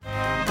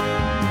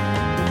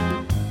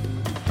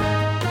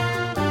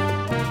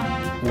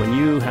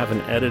you have an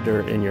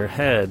editor in your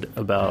head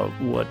about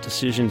what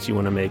decisions you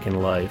want to make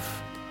in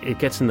life, it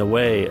gets in the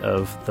way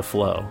of the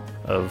flow,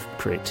 of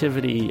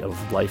creativity,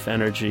 of life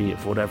energy,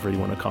 of whatever you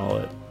want to call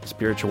it,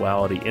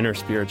 spirituality, inner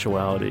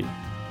spirituality.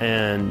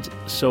 And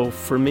so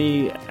for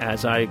me,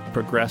 as I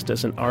progressed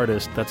as an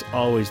artist, that's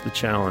always the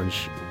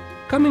challenge.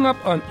 Coming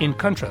up on In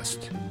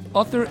Contrast,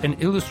 author and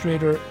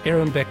illustrator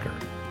Aaron Becker.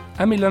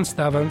 I'm Ilan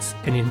Stavans,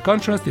 and In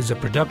Contrast is a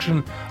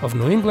production of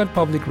New England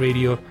Public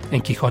Radio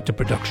and Quixote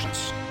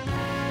Productions.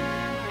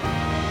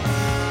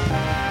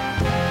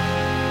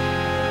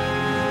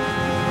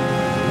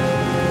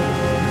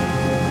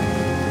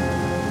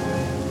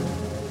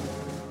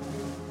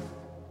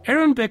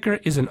 Aaron Becker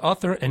is an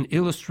author and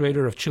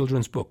illustrator of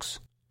children's books.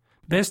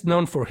 Best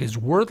known for his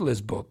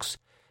wordless books,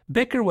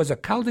 Becker was a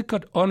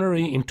Caldecott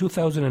honoree in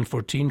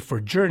 2014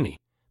 for Journey,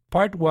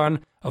 part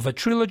 1 of a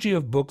trilogy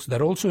of books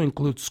that also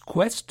includes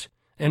Quest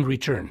and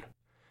Return.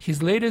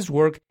 His latest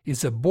work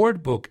is a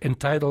board book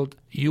entitled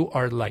You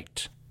Are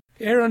Light.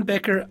 Aaron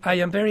Becker, I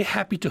am very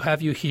happy to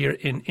have you here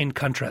in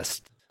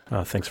Contrast.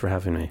 Thanks for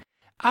having me.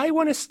 I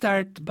want to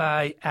start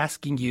by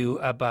asking you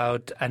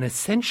about an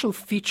essential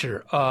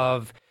feature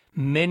of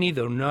many,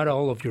 though not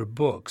all, of your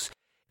books,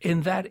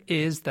 and that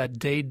is that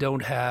they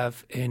don't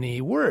have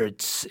any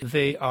words.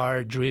 They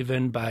are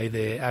driven by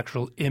the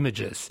actual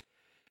images.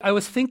 I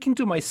was thinking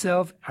to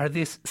myself, are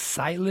these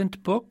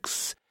silent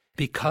books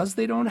because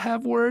they don't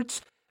have words?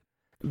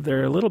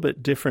 They're a little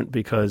bit different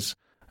because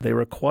they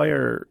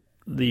require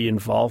the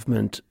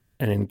involvement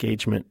and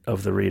engagement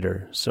of the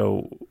reader.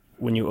 So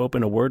when you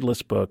open a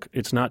wordless book,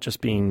 it's not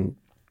just being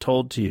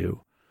told to you.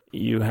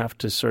 You have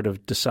to sort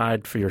of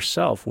decide for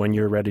yourself when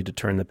you're ready to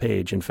turn the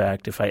page. In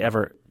fact, if I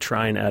ever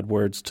try and add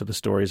words to the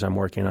stories I'm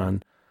working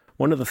on,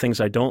 one of the things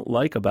I don't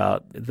like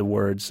about the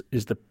words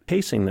is the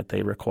pacing that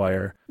they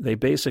require. They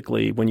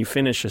basically, when you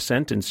finish a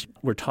sentence,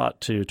 we're taught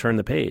to turn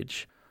the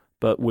page.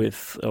 But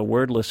with a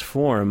wordless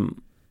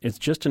form, it's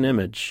just an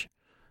image.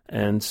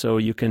 And so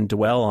you can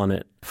dwell on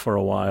it for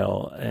a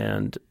while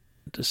and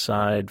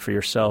decide for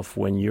yourself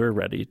when you're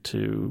ready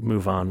to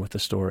move on with the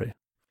story.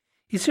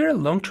 Is there a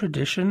long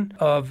tradition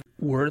of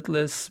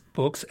wordless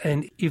books?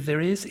 And if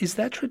there is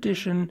that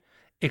tradition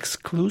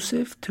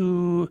exclusive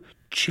to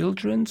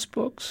children's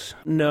books?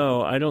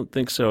 No, I don't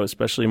think so,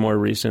 especially more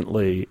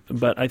recently.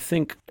 But I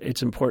think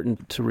it's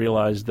important to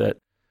realize that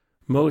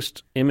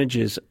most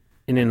images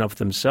in and of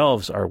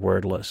themselves are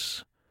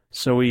wordless.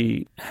 So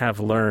we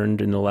have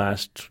learned in the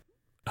last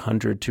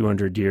 100,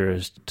 200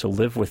 years to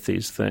live with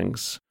these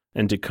things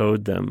and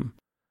decode them.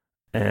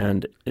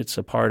 And it's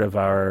a part of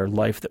our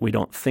life that we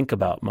don't think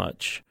about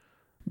much.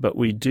 But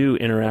we do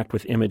interact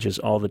with images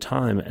all the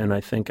time. And I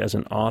think as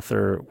an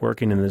author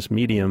working in this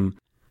medium,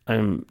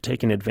 I'm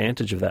taking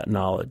advantage of that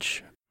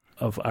knowledge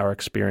of our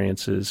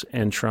experiences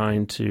and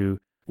trying to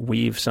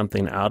weave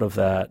something out of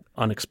that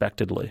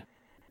unexpectedly.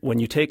 When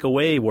you take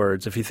away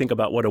words, if you think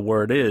about what a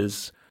word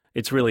is,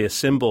 it's really a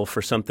symbol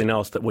for something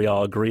else that we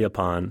all agree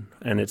upon.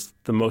 And it's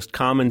the most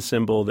common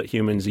symbol that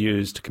humans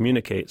use to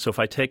communicate. So if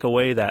I take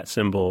away that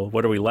symbol,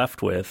 what are we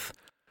left with?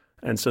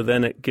 And so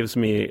then it gives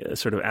me a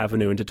sort of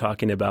avenue into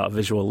talking about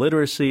visual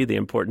literacy, the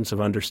importance of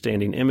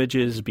understanding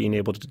images, being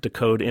able to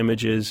decode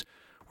images.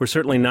 We're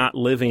certainly not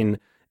living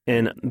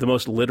in the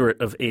most literate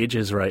of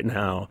ages right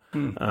now,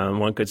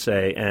 one could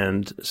say.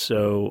 And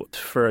so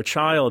for a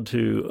child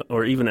to,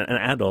 or even an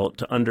adult,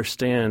 to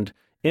understand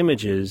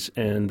images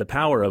and the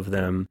power of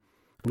them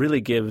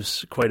really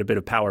gives quite a bit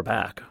of power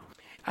back.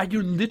 Are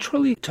you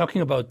literally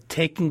talking about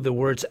taking the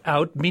words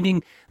out,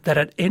 meaning that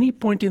at any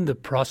point in the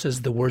process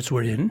the words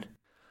were in?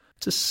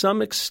 To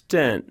some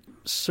extent,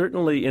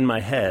 certainly in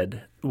my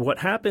head. What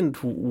happened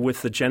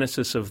with the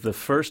genesis of the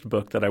first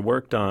book that I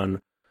worked on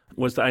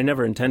was that I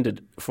never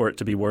intended for it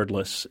to be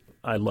wordless.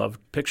 I loved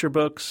picture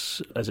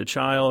books as a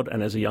child,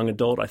 and as a young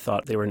adult, I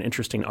thought they were an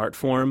interesting art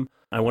form.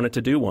 I wanted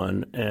to do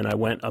one, and I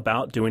went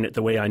about doing it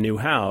the way I knew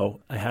how.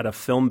 I had a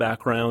film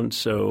background,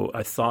 so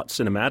I thought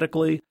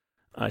cinematically.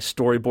 I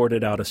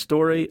storyboarded out a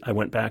story. I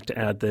went back to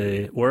add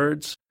the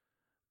words.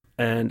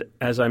 And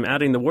as I'm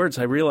adding the words,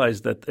 I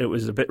realized that it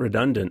was a bit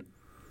redundant.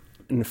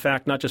 In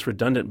fact, not just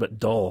redundant, but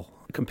dull.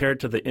 Compared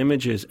to the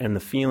images and the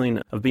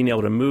feeling of being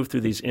able to move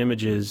through these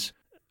images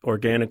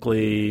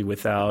organically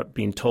without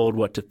being told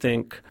what to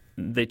think,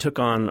 they took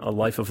on a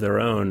life of their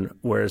own,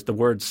 whereas the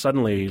words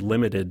suddenly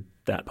limited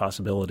that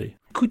possibility.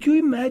 Could you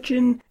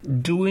imagine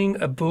doing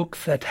a book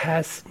that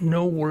has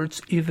no words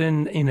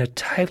even in a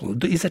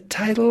title? Is a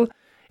title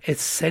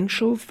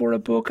essential for a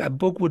book? A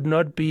book would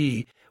not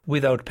be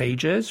without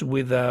pages,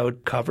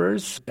 without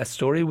covers, a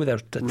story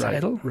without a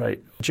title?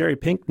 Right. Jerry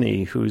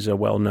Pinkney, who's a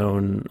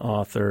well-known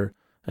author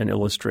and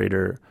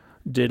illustrator,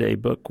 did a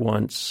book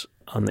once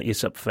on the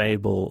Aesop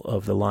fable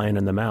of the Lion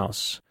and the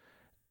Mouse.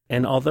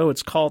 And although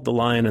it's called The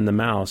Lion and the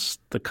Mouse,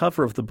 the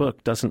cover of the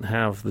book doesn't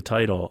have the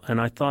title. And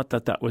I thought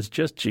that that was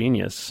just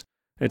genius.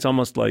 It's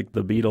almost like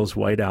the Beatles'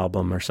 White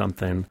Album or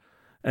something.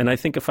 And I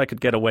think if I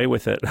could get away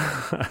with it,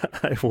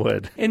 I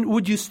would. And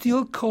would you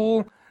still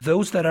call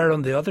those that are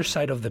on the other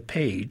side of the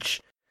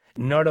page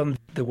not on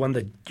the one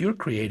that you're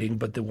creating,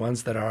 but the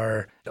ones that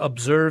are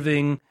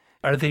observing.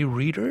 Are they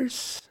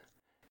readers?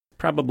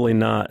 Probably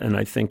not, and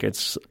I think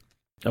it's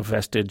a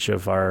vestige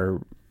of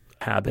our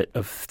habit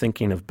of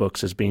thinking of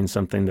books as being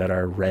something that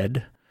are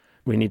read.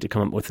 We need to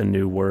come up with a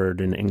new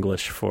word in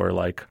English for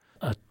like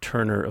a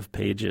turner of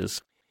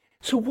pages.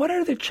 So what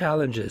are the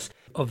challenges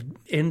of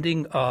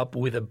ending up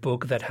with a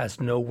book that has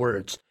no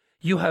words?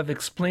 You have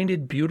explained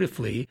it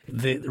beautifully.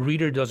 The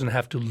reader doesn't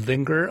have to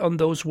linger on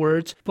those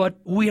words, but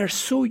we are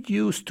so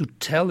used to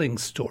telling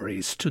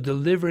stories, to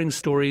delivering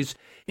stories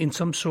in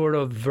some sort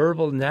of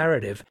verbal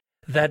narrative,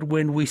 that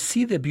when we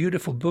see the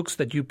beautiful books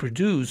that you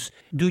produce,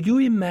 do you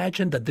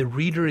imagine that the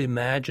reader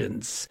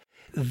imagines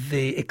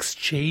the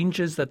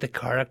exchanges that the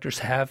characters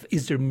have?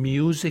 Is there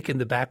music in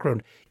the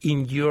background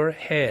in your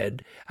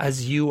head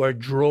as you are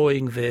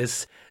drawing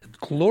these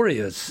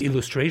glorious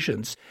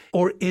illustrations?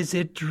 Or is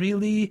it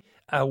really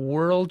a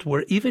world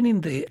where even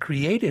in the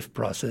creative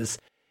process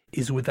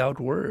is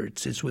without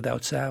words, is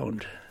without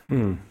sound?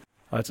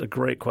 That's a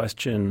great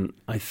question.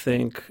 I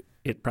think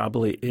it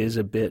probably is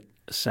a bit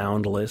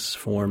soundless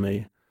for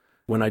me.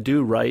 When I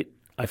do write,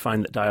 I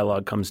find that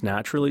dialogue comes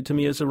naturally to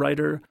me as a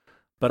writer,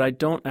 but I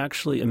don't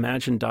actually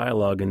imagine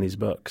dialogue in these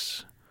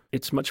books.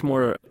 It's much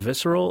more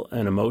visceral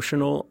and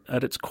emotional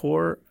at its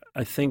core.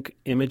 I think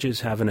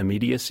images have an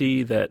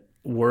immediacy that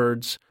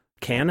words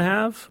can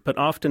have, but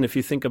often if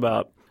you think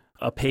about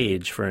a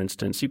page, for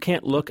instance, you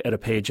can't look at a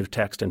page of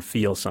text and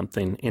feel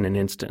something in an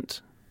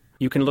instant.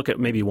 You can look at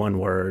maybe one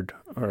word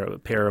or a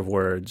pair of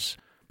words,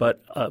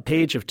 but a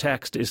page of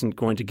text isn't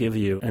going to give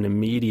you an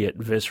immediate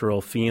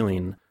visceral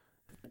feeling.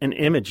 An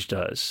image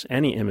does.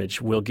 Any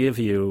image will give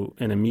you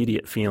an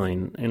immediate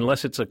feeling,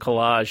 unless it's a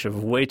collage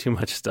of way too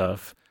much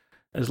stuff.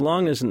 As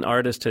long as an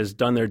artist has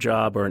done their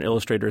job or an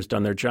illustrator has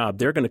done their job,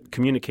 they're going to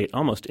communicate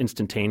almost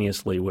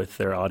instantaneously with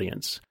their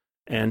audience.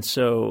 And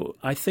so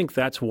I think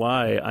that's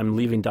why I'm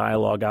leaving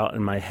dialogue out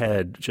in my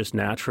head just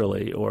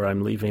naturally, or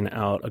I'm leaving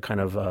out a kind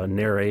of a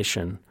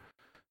narration.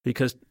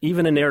 Because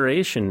even a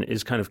narration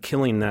is kind of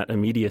killing that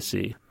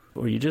immediacy,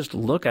 where you just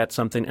look at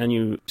something and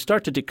you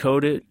start to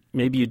decode it.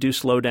 Maybe you do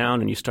slow down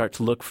and you start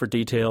to look for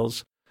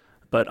details.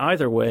 But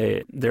either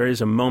way, there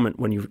is a moment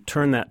when you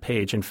turn that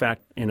page. In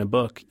fact, in a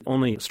book,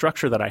 only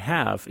structure that I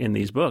have in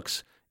these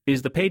books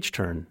is the page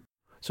turn.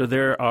 So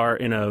there are,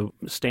 in a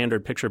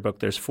standard picture book,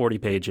 there's 40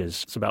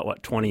 pages. It's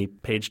about, 20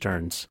 page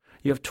turns.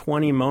 You have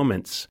 20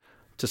 moments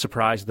to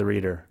surprise the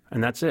reader,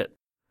 and that's it.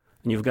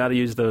 And you've got to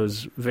use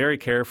those very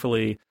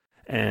carefully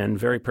and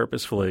very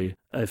purposefully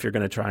if you're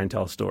going to try and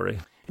tell a story.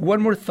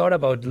 One more thought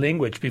about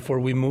language before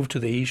we move to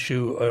the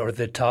issue or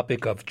the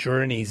topic of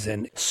journeys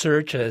and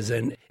searches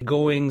and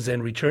goings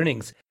and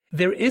returnings.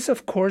 There is,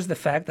 of course, the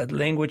fact that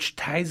language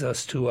ties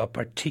us to a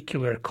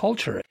particular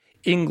culture,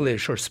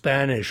 English or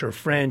Spanish or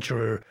French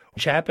or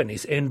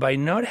Japanese. And by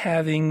not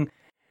having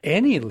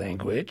any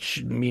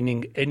language,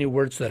 meaning any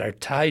words that are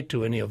tied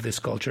to any of these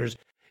cultures,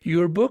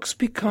 your books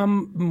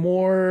become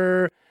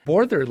more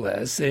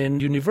borderless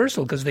and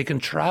universal because they can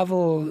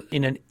travel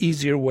in an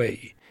easier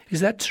way. Is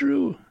that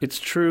true? It's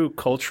true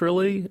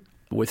culturally.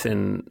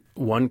 Within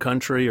one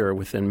country or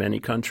within many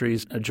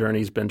countries, a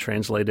journey's been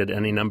translated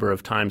any number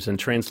of times, and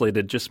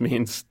translated just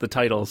means the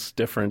title's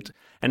different.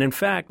 And in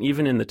fact,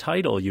 even in the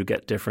title, you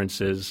get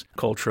differences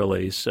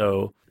culturally.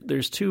 So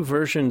there's two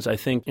versions, I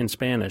think, in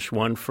Spanish,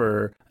 one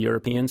for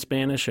European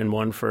Spanish and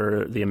one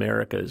for the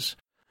Americas.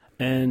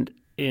 And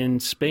in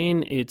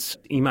Spain, it's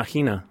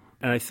imagina.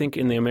 And I think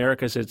in the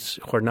Americas, it's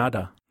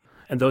jornada.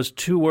 And those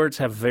two words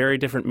have very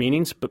different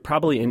meanings, but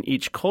probably in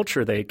each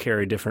culture they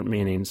carry different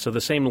meanings. So the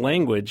same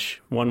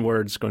language, one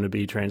word's going to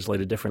be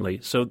translated differently.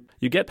 So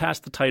you get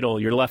past the title,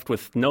 you're left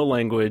with no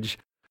language.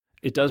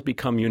 It does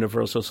become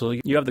universal. So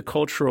you have the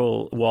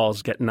cultural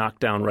walls get knocked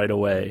down right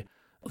away.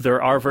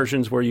 There are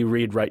versions where you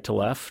read right to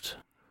left.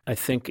 I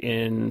think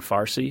in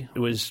Farsi it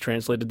was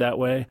translated that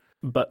way.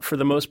 But for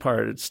the most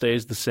part, it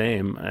stays the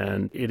same.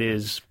 And it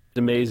is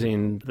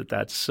amazing that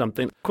that's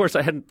something. Of course,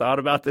 I hadn't thought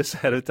about this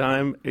ahead of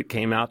time. It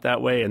came out that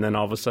way. And then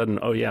all of a sudden,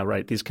 oh, yeah,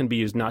 right. These can be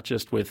used not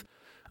just with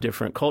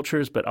different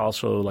cultures, but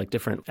also like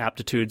different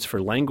aptitudes for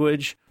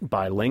language,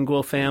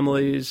 bilingual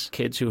families,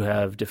 kids who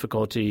have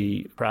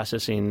difficulty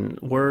processing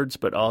words,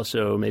 but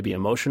also maybe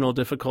emotional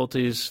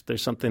difficulties.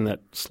 There's something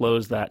that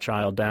slows that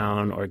child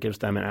down or gives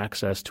them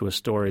access to a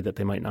story that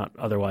they might not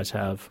otherwise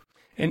have.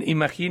 And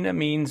imagina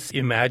means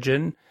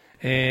imagine.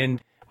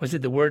 And was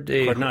it the word?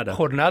 Jornada.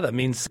 Jornada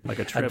means like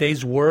a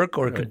day's work,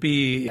 or it could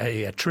be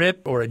a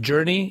trip or a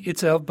journey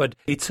itself. But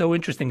it's so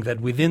interesting that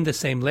within the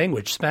same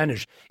language,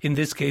 Spanish, in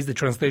this case, the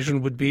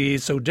translation would be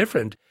so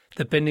different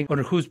depending on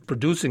who's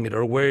producing it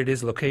or where it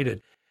is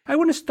located. I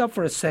want to stop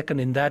for a second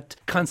in that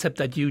concept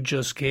that you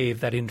just gave,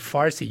 that in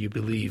Farsi, you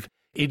believe,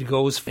 it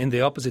goes in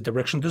the opposite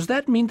direction. Does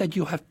that mean that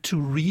you have to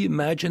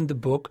reimagine the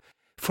book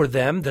for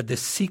them, that the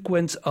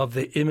sequence of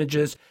the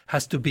images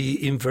has to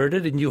be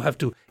inverted and you have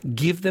to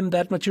give them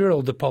that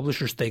material? The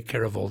publishers take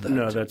care of all that?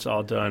 No, that's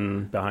all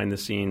done behind the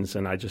scenes,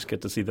 and I just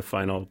get to see the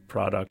final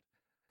product.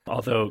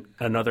 Although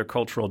another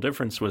cultural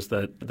difference was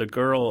that the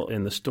girl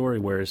in the story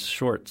wears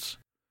shorts.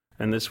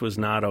 and this was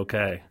not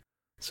okay.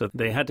 So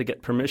they had to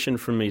get permission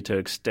from me to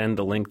extend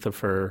the length of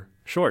her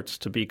shorts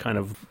to be kind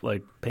of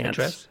like pants. A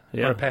dress?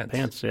 Yeah, or pants?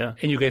 Pants, yeah.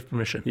 And you gave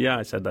permission? Yeah,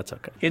 I said that's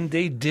okay. And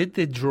they did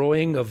the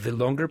drawing of the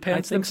longer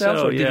pants themselves,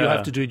 so, or did you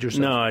have to do it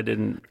yourself? No, I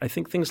didn't. I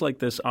think things like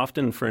this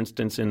often, for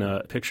instance, in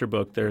a picture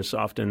book, there's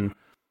often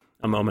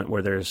a moment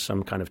where there's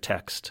some kind of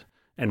text.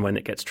 And when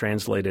it gets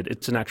translated,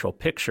 it's an actual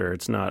picture.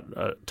 It's not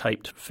a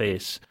typed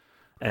face.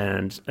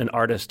 And an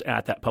artist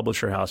at that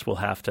publisher house will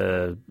have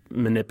to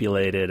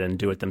manipulate it and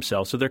do it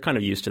themselves. So they're kind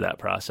of used to that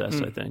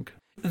process, I think.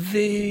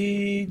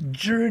 The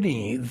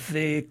journey,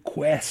 the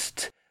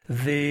quest,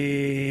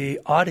 the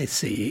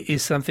odyssey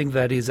is something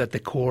that is at the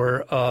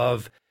core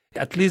of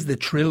at least the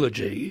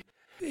trilogy.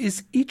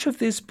 Is each of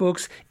these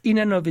books in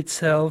and of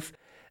itself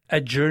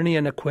a journey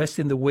and a quest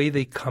in the way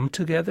they come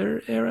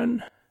together,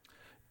 Aaron?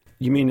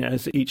 You mean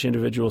as each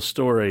individual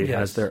story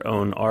has their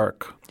own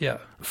arc? Yeah.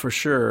 For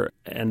sure.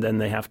 And then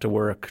they have to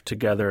work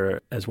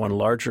together as one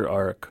larger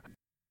arc.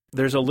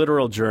 There's a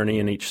literal journey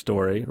in each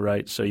story,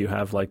 right? So you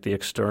have like the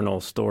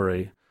external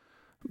story,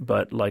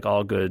 but like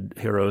all good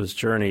heroes'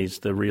 journeys,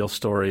 the real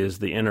story is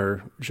the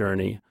inner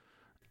journey.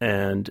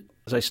 And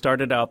as I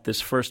started out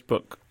this first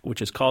book,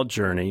 which is called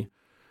Journey,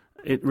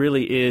 it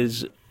really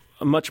is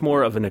much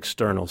more of an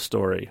external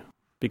story,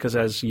 because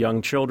as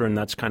young children,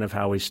 that's kind of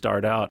how we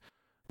start out.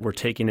 We're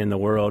taking in the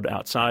world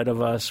outside of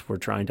us. We're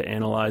trying to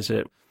analyze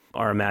it.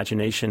 Our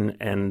imagination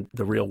and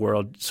the real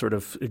world sort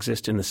of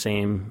exist in the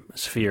same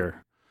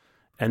sphere.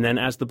 And then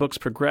as the books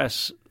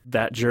progress,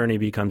 that journey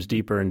becomes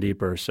deeper and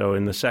deeper. So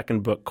in the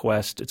second book,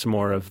 Quest, it's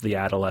more of the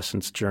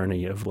adolescence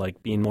journey of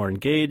like being more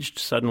engaged.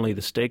 Suddenly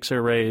the stakes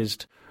are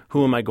raised.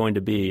 Who am I going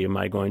to be? Am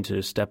I going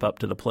to step up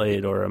to the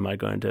plate, or am I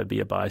going to be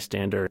a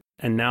bystander?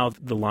 And now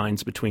the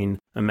lines between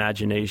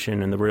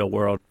imagination and the real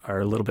world are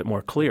a little bit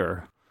more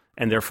clear,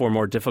 and therefore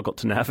more difficult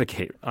to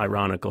navigate,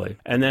 ironically.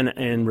 And then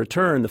in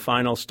return, the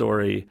final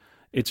story,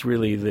 it's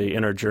really the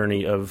inner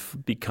journey of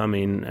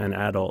becoming an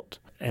adult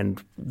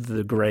and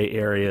the gray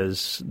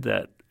areas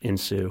that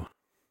ensue.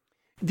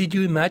 Did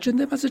you imagine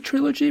them as a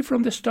trilogy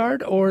from the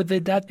start, or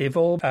did that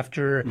evolve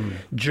after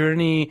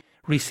Journey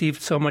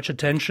received so much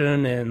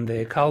attention and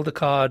the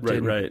Caldecott?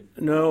 Right.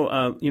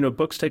 No,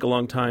 books take a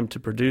long time to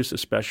produce,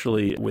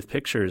 especially with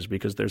pictures,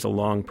 because there's a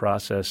long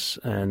process.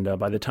 And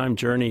by the time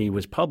Journey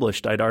was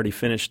published, I'd already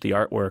finished the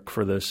artwork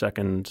for the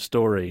second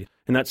story.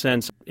 In that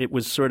sense, it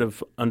was sort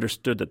of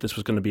understood that this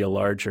was going to be a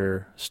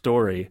larger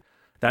story.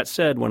 That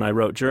said, when I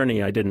wrote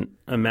Journey, I didn't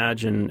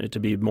imagine it to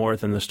be more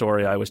than the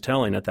story I was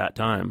telling at that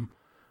time.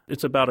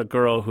 It's about a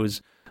girl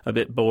who's a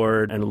bit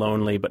bored and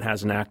lonely but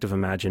has an active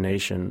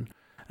imagination.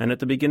 And at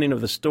the beginning of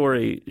the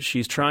story,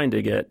 she's trying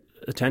to get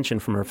attention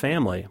from her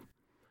family.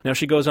 Now,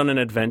 she goes on an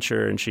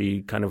adventure and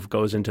she kind of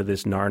goes into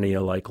this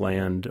Narnia-like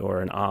land or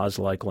an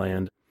Oz-like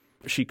land.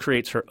 She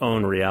creates her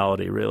own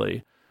reality,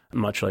 really,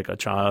 much like a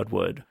child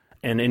would.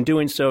 And in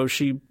doing so,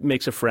 she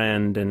makes a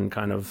friend and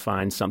kind of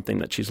finds something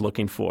that she's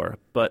looking for.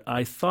 But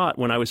I thought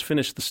when I was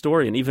finished the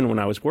story, and even when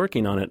I was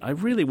working on it, I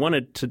really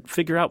wanted to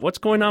figure out what's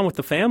going on with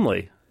the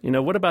family.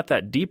 What about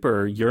that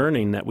deeper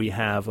yearning that we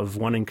have of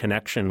wanting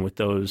connection with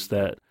those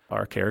that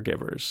are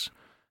caregivers?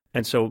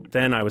 And so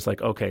then I was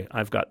like, okay,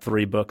 I've got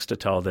 3 books to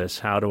tell this.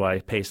 How do I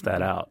pace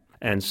that out?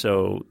 And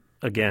so,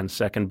 again,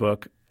 second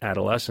book,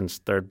 adolescence.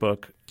 Third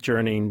book,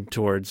 journeying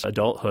towards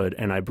adulthood.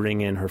 And I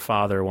bring in her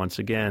father once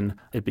again.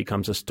 It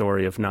becomes a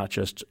story of not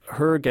just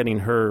her getting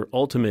her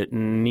ultimate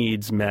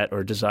needs met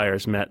or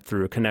desires met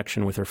through a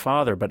connection with her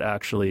father, but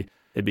actually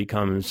it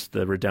becomes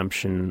the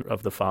redemption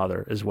of the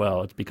father as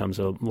well. It becomes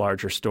a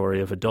larger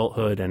story of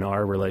adulthood and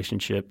our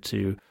relationship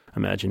to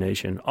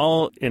imagination,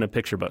 all in a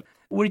picture book.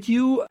 Were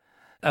you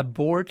a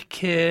bored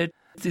kid?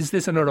 Is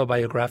this an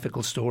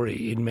autobiographical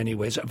story in many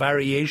ways,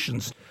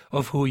 variations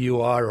of who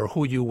you are or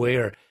who you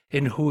were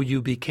and who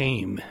you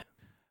became?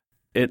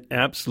 It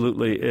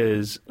absolutely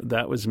is.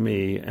 That was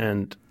me.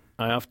 And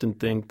I often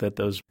think that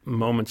those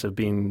moments of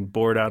being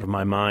bored out of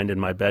my mind in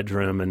my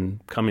bedroom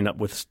and coming up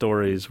with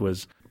stories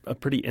was a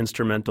pretty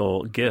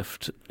instrumental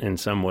gift in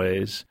some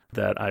ways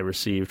that I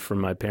received from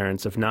my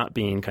parents, of not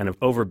being kind of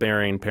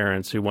overbearing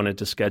parents who wanted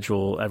to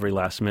schedule every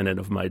last minute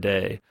of my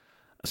day.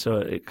 So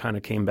it kind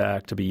of came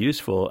back to be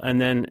useful. And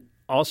then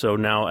also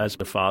now as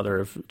the father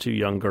of 2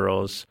 young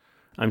girls,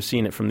 I'm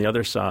seeing it from the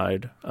other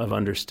side of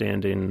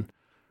understanding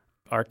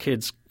our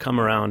kids come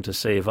around to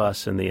save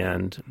us in the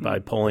end by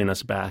pulling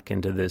us back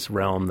into this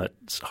realm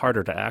that's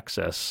harder to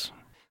access.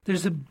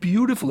 There's a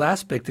beautiful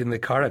aspect in the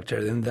character,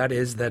 and that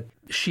is that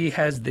she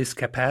has this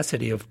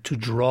capacity to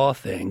draw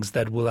things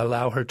that will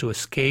allow her to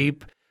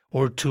escape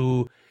or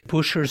to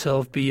push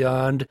herself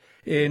beyond.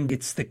 And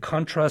it's the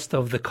contrast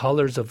of the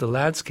colors of the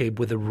landscape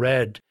with the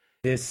red,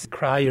 this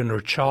crayon or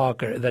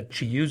chalk that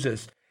she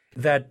uses,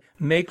 that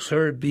makes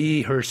her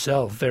be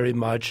herself very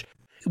much.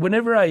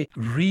 Whenever I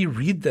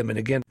reread them, and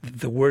again,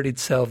 the word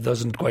itself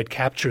doesn't quite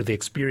capture the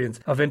experience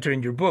of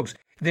entering your books,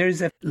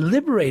 there's a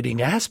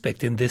liberating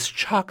aspect in this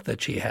chalk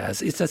that she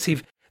has. It's as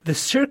if the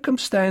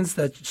circumstance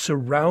that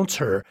surrounds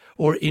her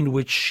or in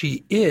which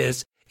she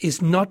is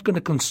not going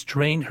to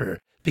constrain her.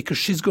 because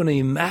she's going to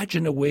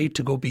imagine a way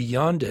to go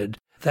beyond it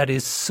that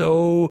is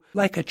so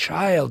like a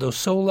child or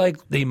so like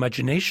the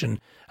imagination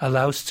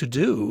allows to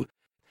do.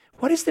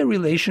 What is the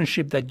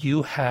relationship that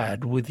you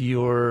had with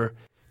your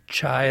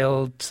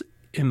child's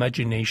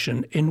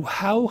imagination, and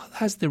how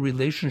has the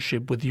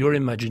relationship with your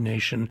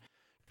imagination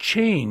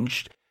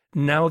changed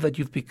now that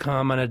you've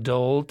become an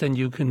adult and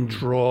you can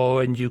draw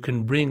and you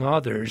can bring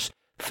others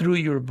through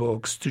your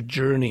books to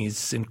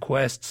journeys and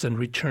quests and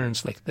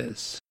returns like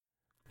this?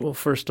 Well,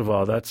 first of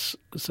all, that's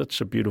such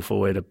a beautiful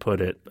way to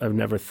put it. I've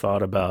never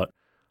thought about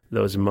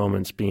those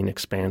moments being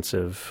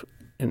expansive.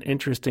 And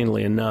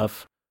interestingly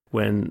enough,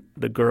 when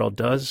the girl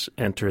does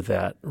enter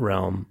that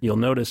realm, you'll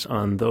notice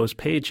on those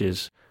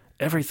pages,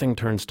 everything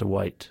turns to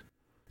white.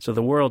 So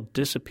the world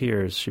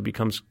disappears. She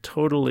becomes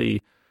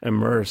totally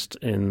immersed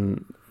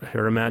in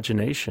her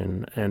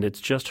imagination, and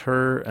it's just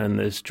her and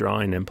this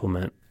drawing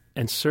implement.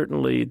 And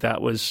certainly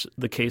that was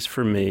the case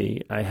for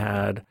me. I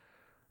had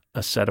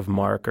a set of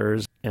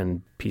markers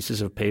and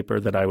pieces of paper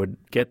that I would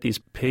get these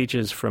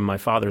pages from my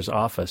father's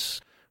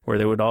office, where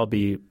they would all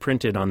be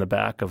printed on the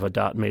back of a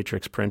dot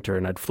matrix printer,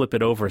 and I'd flip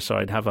it over so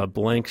I'd have a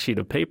blank sheet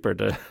of paper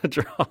to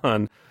draw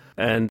on.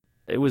 And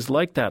it was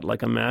like that,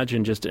 like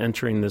imagine just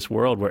entering this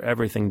world where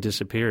everything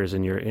disappears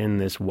and you're in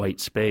this white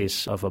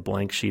space of a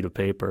blank sheet of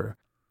paper.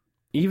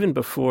 Even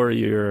before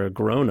you're a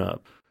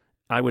grown-up,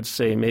 I would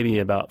say maybe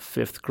about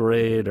fifth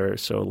grade or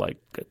so, like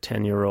a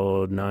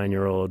 10-year-old,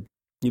 9-year-old,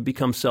 you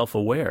become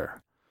self-aware.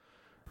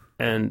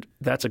 And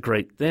that's a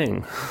great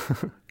thing.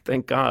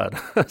 Thank God.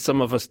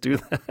 Some of us do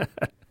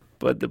that.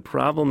 But the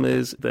problem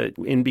is that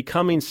in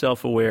becoming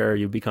self-aware,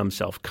 you become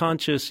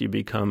self-conscious, you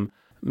become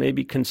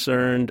maybe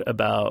concerned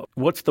about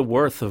what's the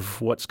worth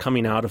of what's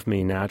coming out of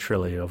me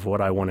naturally, of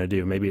what I want to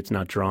do. Maybe it's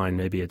not drawing,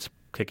 maybe it's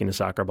kicking a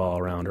soccer ball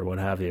around or what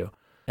have you.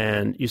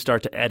 And you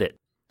start to edit.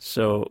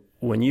 So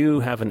when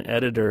you have an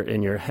editor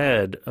in your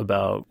head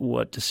about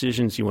what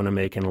decisions you want to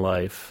make in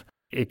life,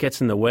 it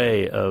gets in the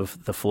way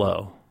of the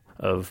flow,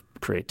 of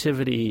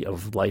creativity,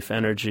 of life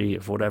energy,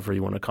 of whatever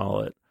you want to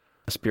call it,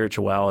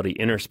 spirituality,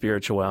 inner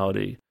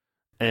spirituality.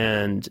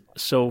 And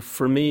so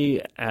for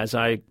me, as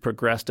I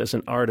progressed as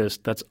an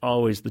artist, that's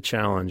always the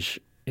challenge,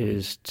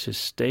 is to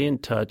stay in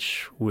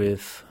touch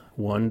with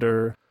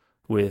wonder,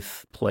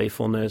 with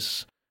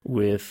playfulness,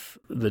 with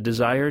the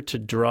desire to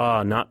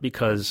draw, not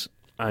because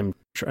I'm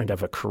trying to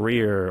have a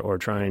career or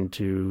trying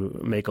to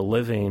make a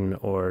living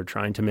or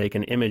trying to make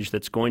an image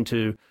that's going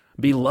to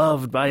be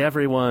loved by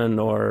everyone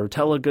or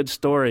tell a good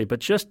story, but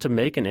just to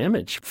make an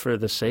image for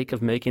the sake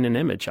of making an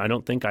image. I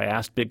don't think I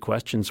asked big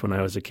questions when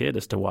I was a kid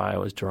as to why I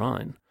was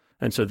drawing.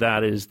 And so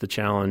that is the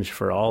challenge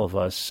for all of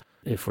us.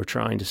 If we're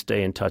trying to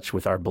stay in touch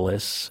with our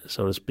bliss,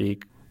 so to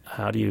speak,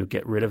 how do you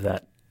get rid of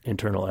that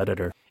internal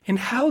editor? And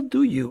how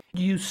do you?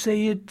 You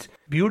say it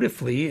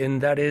beautifully,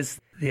 and that is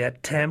the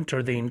attempt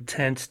or the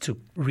intent to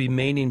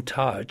remain in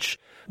touch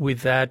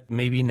with that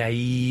maybe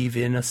naive,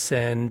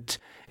 innocent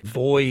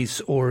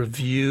voice or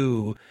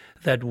view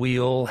that we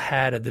all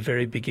had at the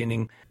very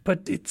beginning.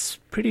 But it's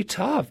pretty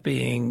tough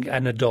being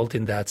an adult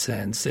in that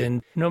sense.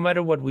 And no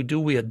matter what we do,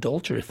 we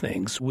adulter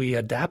things, we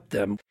adapt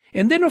them.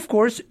 And then, of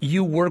course,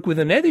 you work with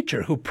an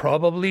editor who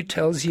probably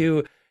tells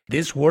you,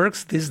 this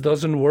works, this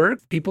doesn't work,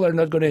 people are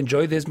not going to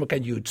enjoy this, but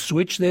can you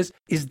switch this?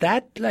 Is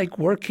that like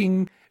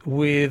working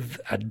with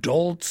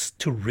adults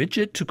too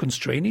rigid, too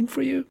constraining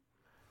for you?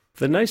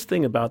 The nice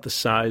thing about the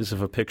size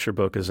of a picture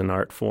book as an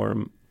art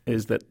form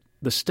is that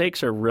the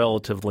stakes are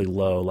relatively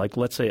low. Like,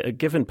 let's say a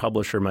given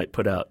publisher might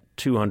put out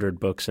 200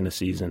 books in a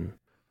season.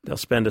 They'll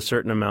spend a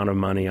certain amount of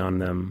money on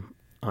them,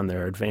 on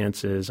their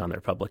advances, on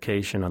their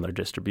publication, on their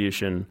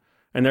distribution,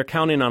 and they're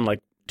counting on like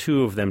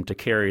 2 of them to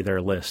carry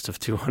their list of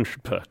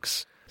 200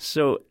 books.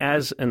 So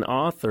as an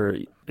author,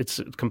 it's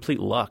complete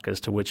luck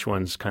as to which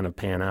ones kind of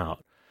pan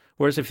out.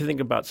 Whereas if you think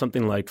about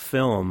something like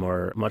film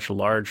or much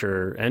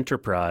larger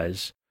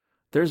enterprise,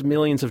 there's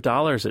millions of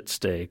dollars at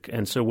stake.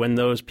 And so when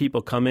those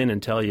people come in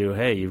and tell you,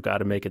 hey, you've got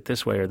to make it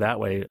this way or that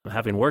way,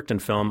 having worked in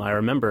film, I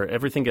remember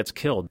everything gets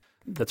killed.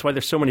 That's why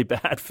there's so many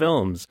bad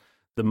films.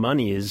 The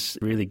money is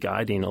really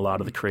guiding a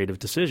lot of the creative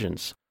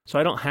decisions. So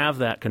I don't have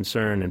that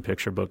concern in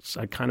picture books.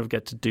 I kind of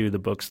get to do the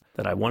books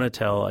that I want to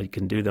tell. I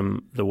can do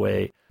them the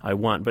way I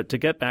want. But to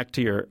get back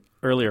to your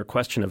earlier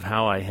question of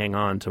how I hang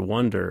on to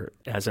wonder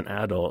as an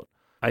adult,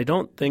 I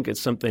don't think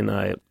it's something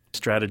I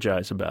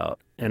strategize about.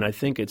 And I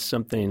think it's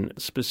something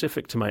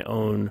specific to my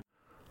own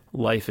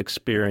life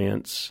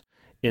experience,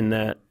 in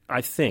that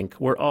I think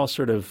we're all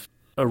sort of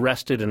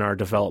arrested in our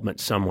development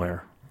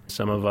somewhere.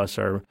 Some of us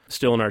are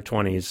still in our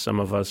 20s. Some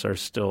of us are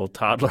still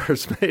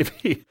toddlers,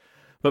 maybe.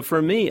 But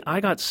for me, I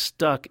got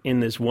stuck in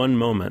this one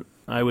moment.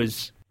 I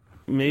was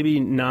maybe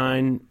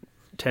 9,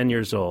 10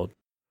 years old,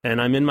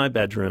 and I'm in my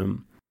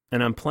bedroom,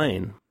 and I'm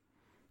playing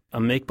a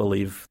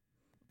make-believe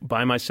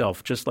by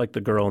myself, just like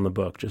the girl in the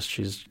book. Just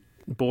she's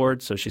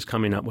bored, so she's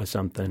coming up with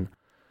something.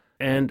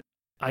 And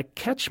I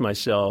catch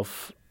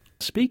myself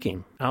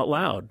speaking out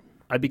loud.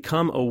 I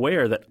become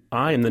aware that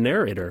I am the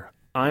narrator.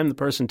 I am the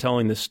person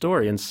telling this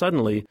story. And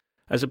suddenly,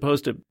 as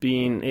opposed to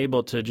being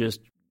able to just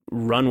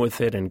run with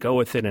it and go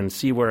with it and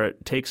see where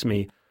it takes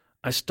me,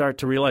 I start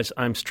to realize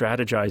I'm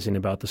strategizing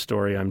about the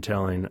story I'm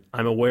telling.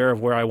 I'm aware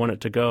of where I want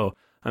it to go.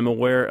 I'm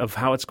aware of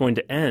how it's going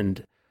to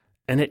end.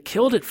 And it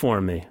killed it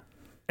for me.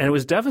 And it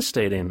was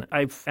devastating.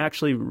 I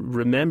actually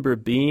remember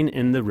being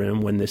in the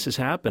room when this is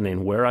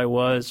happening, where I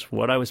was,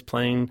 what I was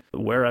playing,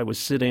 where I was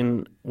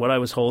sitting, what I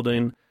was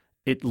holding.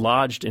 It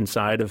lodged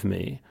inside of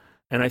me.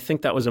 And I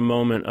think that was a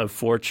moment of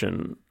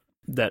fortune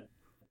that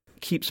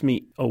keeps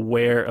me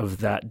aware of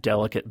that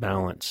delicate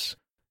balance.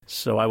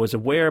 So I was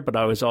aware, but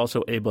I was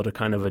also able to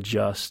kind of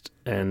adjust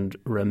and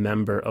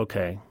remember,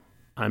 okay,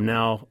 I'm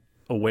now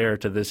aware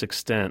to this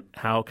extent.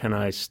 How can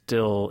I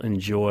still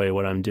enjoy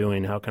what I'm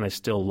doing? How can I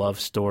still love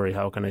story?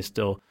 How can I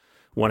still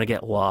want to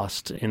get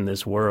lost in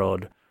this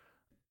world?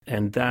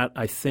 And that,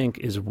 I think,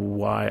 is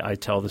why I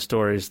tell the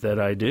stories that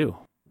I do.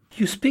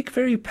 You speak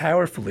very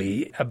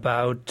powerfully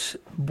about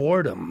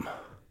boredom,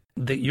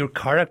 that your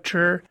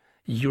character,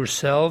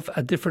 yourself,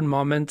 at different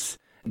moments,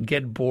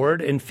 get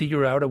bored and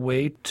figure out a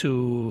way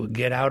to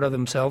get out of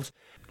themselves.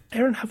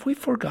 Aaron, have we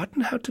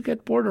forgotten how to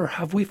get bored, or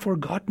have we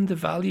forgotten the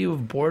value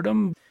of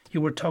boredom?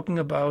 You were talking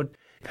about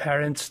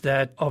parents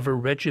that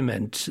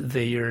over-regiment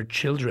their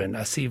children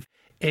as if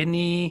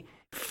any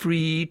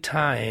free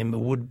time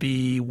would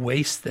be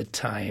wasted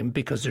time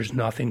because there's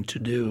nothing to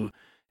do.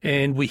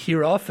 And we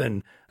hear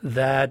often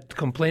that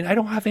complaint, I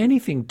don't have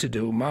anything to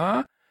do,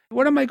 Ma.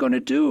 What am I going to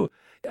do?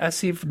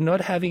 As if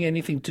not having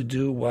anything to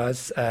do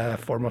was a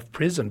form of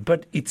prison.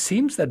 But it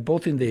seems that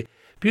both in the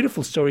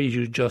beautiful story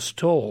you just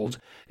told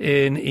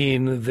and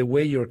in the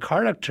way your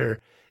character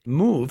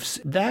moves,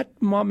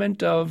 that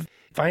moment of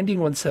finding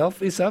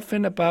oneself is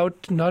often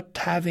about not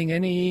having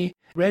any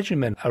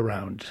regimen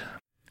around.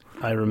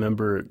 I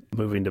remember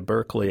moving to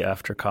Berkeley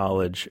after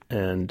college,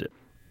 and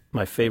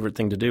my favorite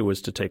thing to do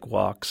was to take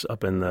walks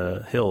up in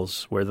the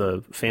hills where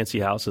the fancy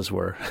houses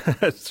were.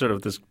 It's sort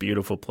of this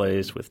beautiful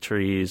place with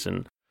trees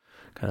and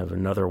kind of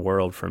another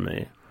world for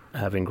me.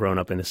 Having grown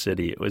up in a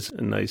city, it was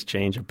a nice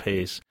change of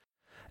pace.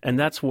 And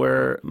that's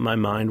where my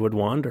mind would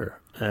wander,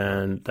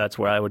 and that's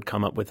where I would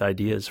come up with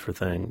ideas for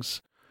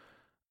things.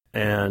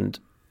 And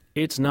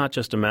it's not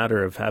just a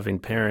matter of having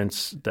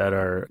parents that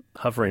are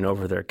hovering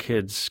over their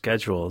kids'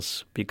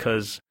 schedules,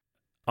 because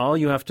all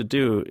you have to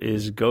do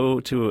is go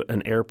to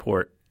an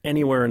airport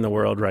anywhere in the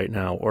world right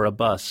now, or a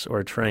bus or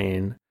a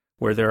train,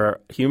 where there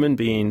are human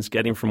beings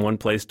getting from one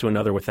place to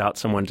another without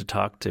someone to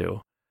talk to.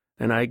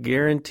 And I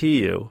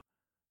guarantee you,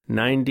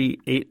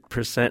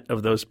 98%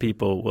 of those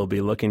people will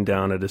be looking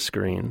down at a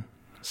screen,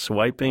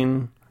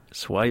 swiping,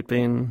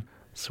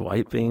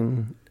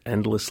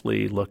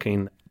 endlessly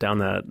looking down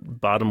that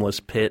bottomless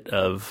pit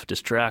of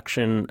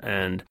distraction.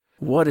 And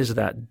what is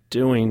that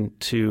doing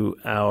to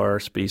our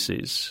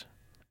species?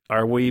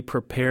 Are we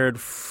prepared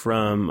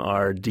from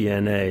our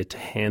DNA to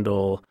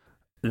handle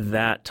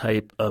that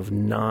type of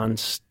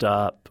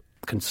nonstop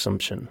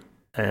consumption?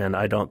 And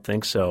I don't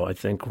think so. I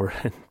think we're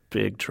in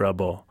big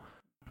trouble.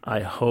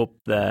 I hope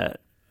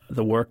that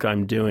the work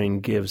I'm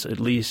doing gives at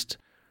least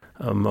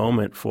a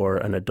moment for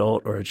an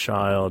adult or a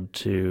child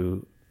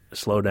to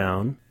slow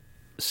down,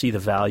 see the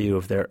value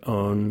of their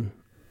own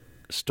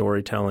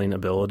storytelling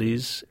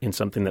abilities in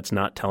something that's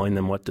not telling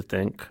them what to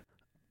think.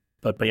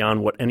 But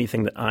beyond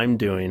anything that I'm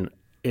doing,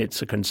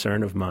 it's a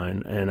concern of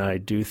mine. And I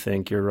do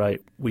think you're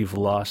right. We've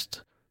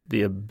lost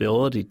the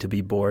ability to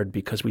be bored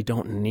because we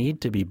don't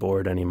need to be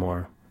bored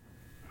anymore.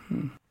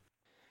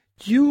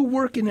 You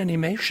work in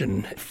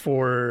animation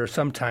for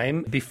some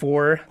time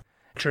before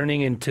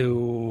turning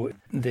into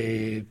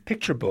the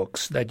picture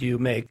books that you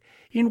make.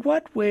 In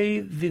what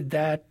way did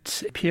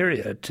that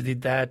period,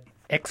 did that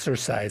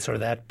exercise or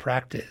that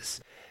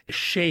practice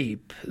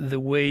shape the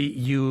way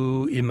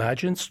you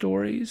imagine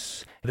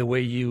stories, the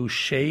way you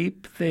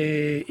shape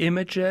the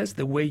images,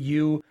 the way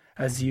you,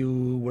 as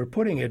you were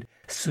putting it,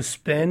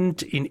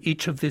 suspend in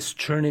each of this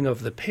turning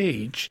of the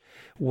page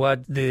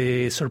what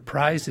the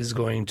surprise is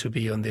going to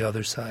be on the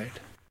other side?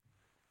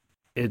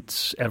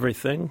 It's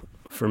everything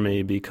for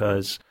me,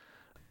 because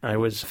I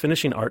was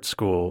finishing art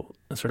school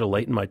sort of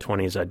late in my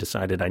 20s. I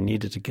decided I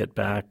needed to get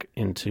back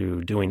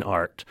into doing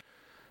art,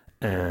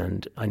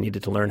 and I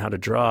needed to learn how to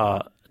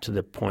draw to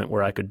the point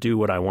where I could do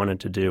what I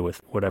wanted to do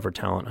with whatever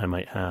talent I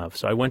might have.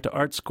 So I went to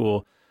art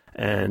school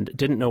and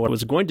didn't know what I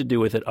was going to do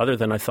with it, other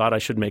than I thought I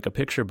should make a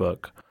picture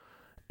book.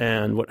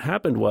 And what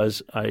happened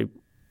was I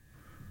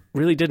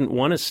really didn't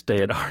want to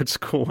stay at art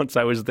school once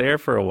I was there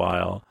for a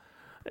while.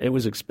 It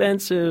was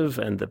expensive,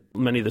 and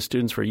many of the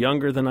students were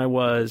younger than I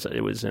was.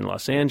 It was in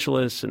Los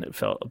Angeles, and it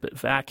felt a bit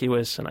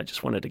vacuous, and I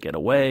just wanted to get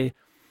away.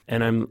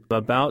 And I'm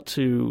about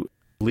to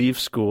leave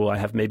school. I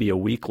have maybe a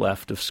week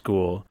left of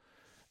school.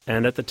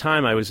 And at the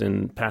time, I was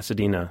in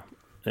Pasadena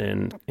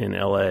in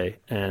L.A.,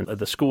 and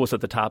the school was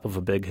at the top of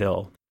a big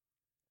hill.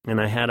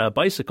 And I had a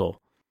bicycle,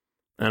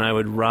 and I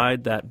would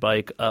ride that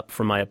bike up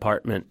from my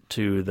apartment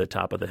to the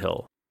top of the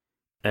hill.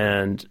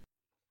 And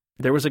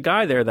there was a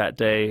guy there that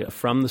day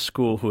from the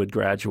school who had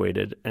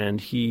graduated,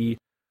 and he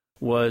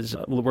was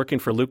working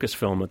for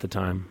Lucasfilm at the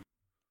time.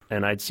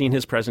 And I'd seen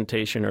his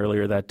presentation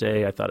earlier that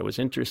day. I thought it was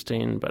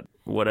interesting, but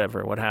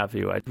whatever, what have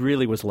you. I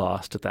really was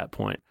lost at that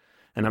point.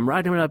 And I'm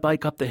riding my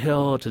bike up the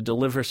hill to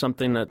deliver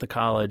something at the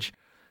college,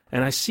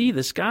 and I see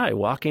this guy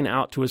walking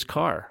out to his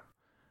car.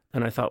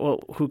 And I thought,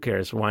 well, who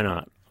cares? Why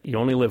not? You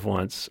only live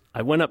once.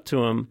 I went up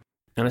to him,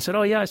 and I said,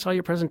 oh, yeah, I saw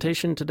your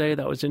presentation today.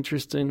 That was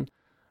interesting.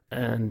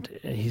 And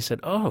he said,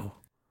 oh,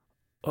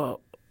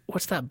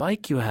 what's that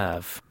bike you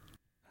have?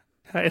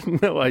 I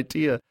had no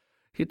idea.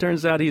 It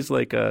turns out he's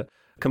like a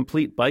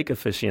complete bike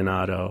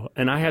aficionado.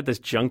 And I had this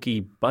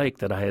junky bike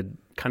that I had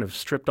kind of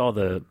stripped all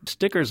the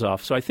stickers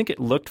off. So I think it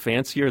looked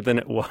fancier than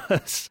it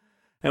was.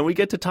 And we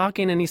get to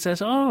talking, and he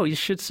says, oh, you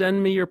should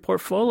send me your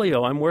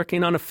portfolio. I'm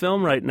working on a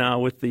film right now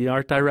with the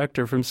art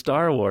director from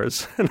Star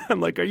Wars. And I'm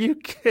like, are you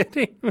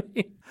kidding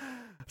me?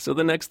 So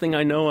the next thing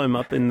I know, I'm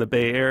up in the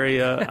Bay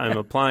Area. I'm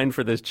applying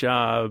for this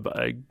job.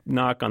 I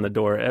knock on the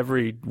door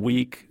every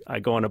week. I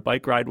go on a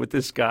bike ride with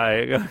this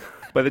guy.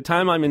 By the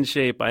time I'm in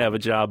shape, I have a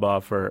job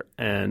offer.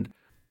 And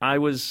I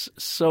was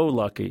so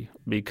lucky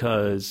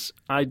because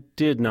I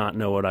did not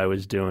know what I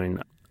was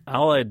doing.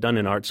 All I had done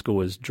in art school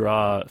was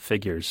draw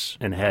figures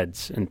and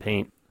heads and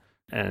paint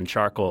and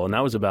charcoal, and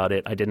that was about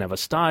it. I didn't have a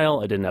style.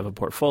 I didn't have a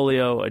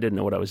portfolio. I didn't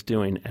know what I was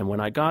doing. And when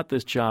I got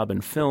this job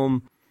in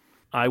film,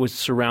 I was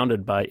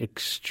surrounded by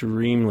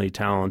extremely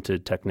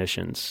talented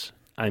technicians.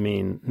 I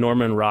mean,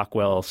 Norman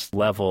Rockwell's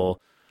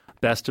level,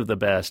 best of the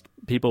best,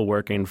 people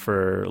working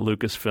for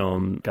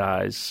Lucasfilm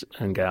guys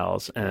and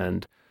gals.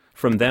 And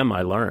from them,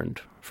 I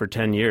learned. For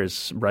 10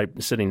 years, right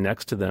sitting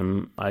next to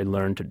them, I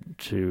learned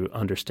to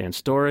understand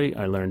story.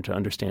 I learned to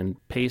understand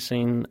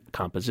pacing,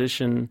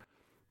 composition.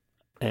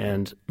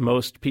 And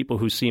most people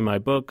who see my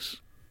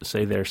books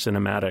say they're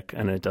cinematic,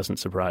 and it doesn't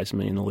surprise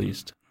me in the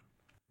least.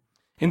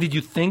 And did you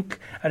think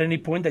at any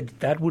point that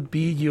that would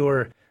be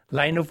your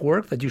line of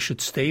work, that you should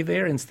stay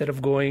there instead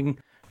of going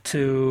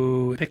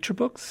to picture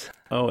books?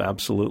 Oh,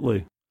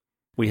 absolutely.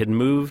 We had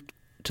moved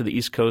to the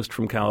East Coast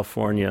from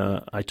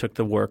California. I took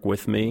the work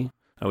with me.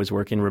 I was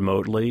working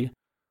remotely.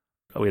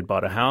 We had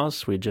bought a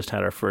house. We had just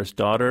had our first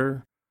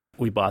daughter.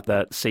 We bought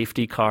that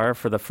safety car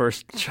for the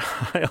first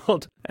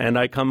child. And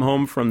I come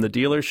home from the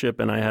dealership,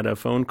 and I had a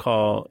phone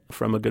call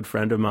from a good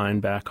friend of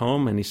mine back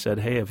home, and he said,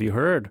 hey, have you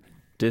heard?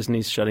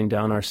 Disney's shutting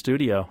down our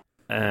studio.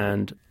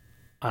 And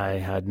I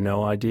had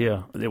no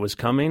idea it was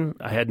coming.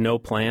 I had no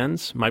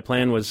plans. My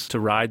plan was to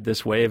ride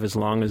this wave as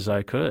long as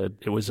I could.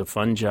 It was a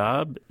fun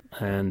job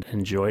and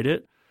enjoyed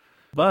it.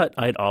 But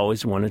I'd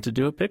always wanted to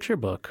do a picture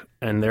book.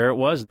 And there it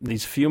was,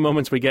 these few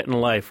moments we get in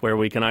life where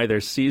we can either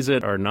seize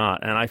it or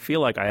not. And I feel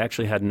like I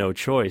actually had no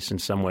choice in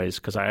some ways,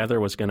 because I either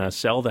was going to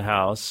sell the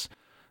house.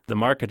 The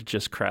market had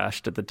just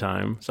crashed at the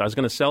time. So I was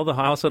going to sell the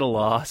house at a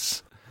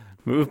loss,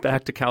 move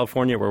back to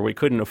California where we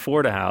couldn't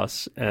afford a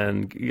house,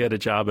 and get a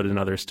job at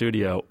another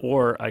studio.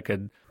 Or I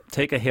could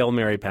take a Hail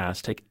Mary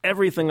pass, take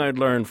everything I'd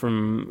learned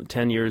from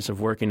 10 years of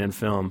working in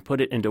film,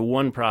 put it into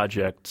one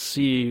project,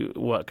 see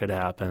what could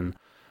happen.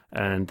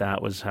 And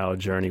that was how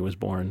Journey was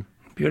born.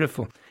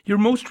 Beautiful. Your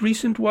most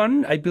recent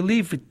one, I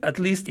believe, at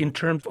least in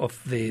terms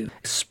of the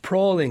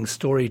sprawling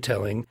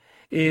storytelling,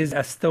 is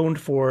A Stone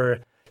for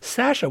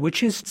Sasha,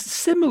 which is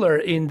similar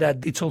in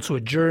that it's also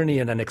a journey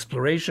and an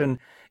exploration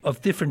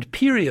of different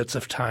periods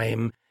of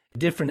time,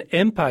 different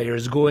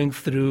empires going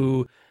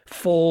through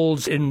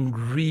falls and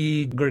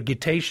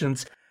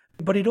regurgitations.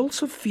 But it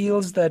also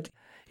feels that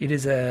it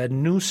is a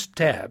new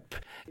step.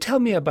 Tell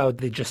me about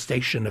the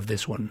gestation of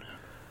this one.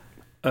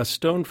 A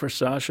Stone for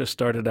Sasha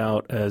started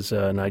out as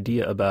an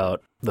idea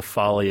about the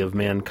folly of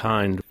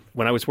mankind.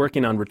 When I was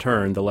working on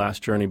Return, the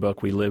last Journey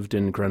book, we lived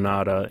in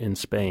Granada in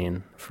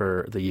Spain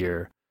for the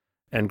year.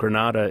 And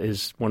Granada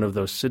is one of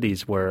those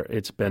cities where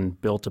it's been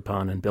built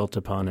upon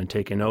and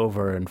taken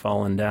over and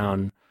fallen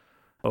down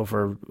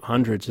over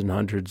hundreds and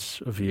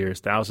hundreds of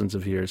years, thousands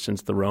of years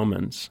since the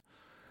Romans.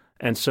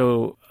 And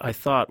so I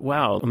thought,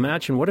 wow,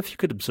 imagine what if you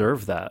could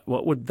observe that?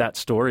 What would that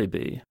story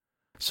be?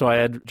 So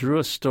I drew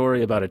a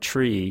story about a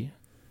tree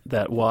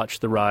that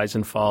watched the rise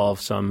and fall of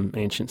some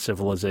ancient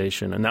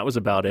civilization. And that was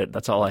about it.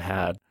 That's all I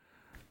had.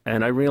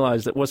 And I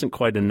realized it wasn't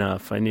quite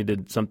enough. I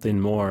needed something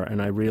more.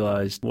 And I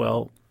realized,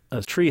 well,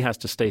 a tree has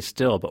to stay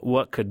still, but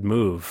what could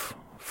move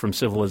from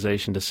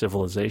civilization to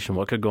civilization?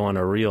 What could go on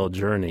a real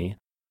journey?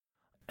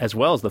 As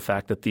well as the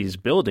fact that these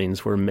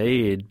buildings were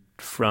made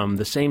from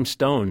the same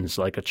stones,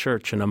 like a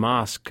church and a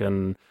mosque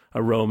and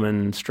a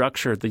Roman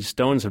structure. These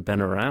stones have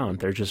been around.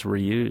 They're just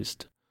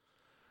reused.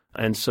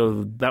 And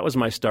so that was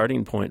my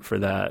starting point for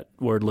that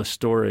wordless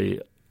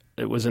story.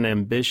 It was an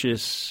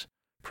ambitious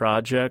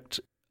project.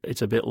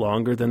 It's a bit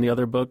longer than the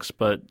other books,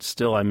 but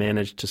still I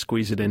managed to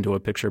squeeze it into a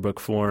picture book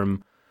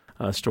form,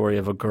 a story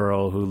of a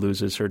girl who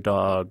loses her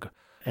dog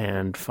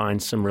and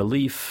finds some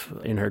relief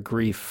in her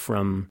grief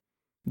from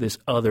this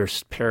other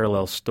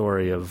parallel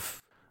story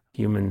of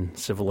human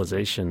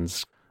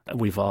civilizations.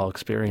 We've all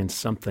experienced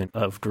something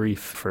of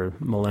grief for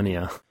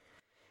millennia.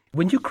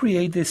 When you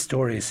create these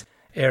stories,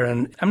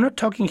 Aaron, I'm not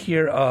talking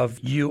here of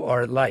You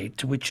Are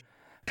Light, which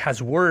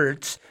has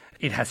words,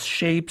 it has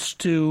shapes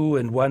too,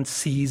 and one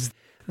sees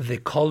the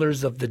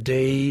colors of the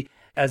day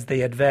as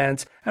they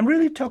advance. I'm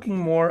really talking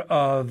more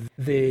of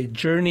the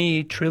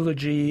Journey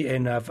trilogy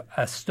and of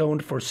A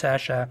Stone for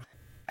Sasha.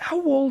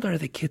 How old are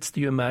the kids,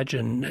 do you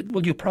imagine?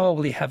 Well, you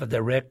probably have a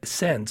direct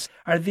sense.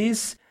 Are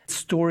these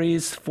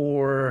stories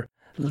for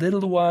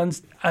little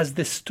ones? As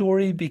the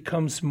story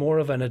becomes more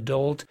of an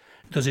adult,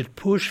 does it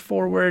push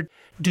forward?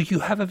 Do you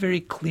have a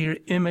very clear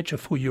image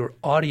of who your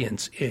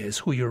audience is,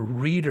 who your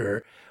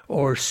reader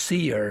or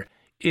seer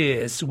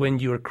is when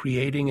you're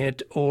creating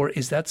it? Or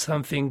is that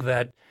something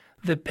that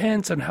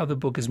depends on how the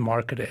book is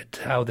marketed,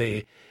 how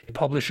the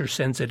publisher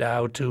sends it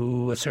out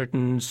to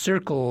certain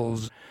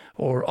circles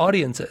or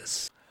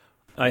audiences?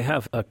 I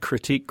have a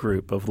critique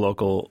group of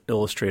local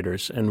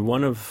illustrators, and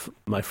one of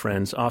my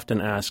friends often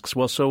asks,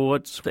 well, so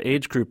what's the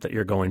age group that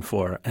you're going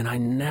for? And I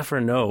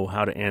never know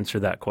how to answer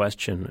that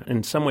question.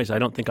 In some ways, I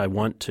don't think I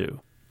want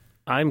to.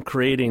 I'm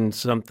creating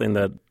something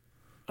that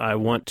I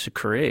want to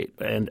create,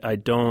 and I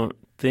don't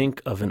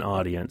think of an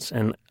audience.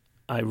 And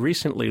I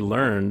recently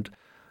learned,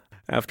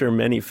 after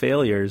many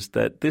failures,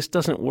 that this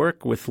doesn't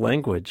work with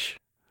language.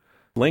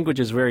 Language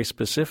is very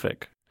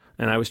specific.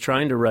 And I was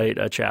trying to write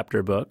a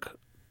chapter book,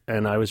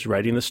 and I was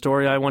writing the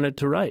story I wanted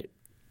to write.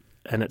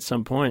 And at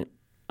some point,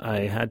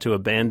 I had to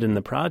abandon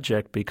the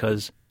project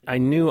because I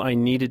knew I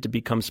needed to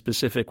become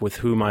specific with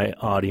who my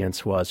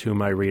audience was, who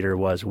my reader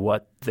was,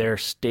 what their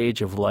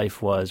stage of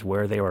life was,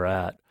 where they were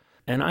at.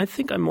 And I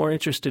think I'm more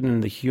interested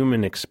in the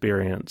human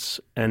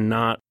experience and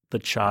not the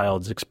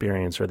child's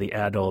experience or the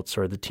adult's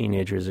or the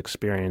teenager's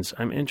experience.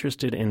 I'm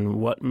interested in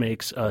what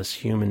makes us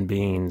human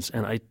beings.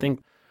 And I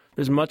think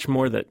there's much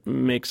more that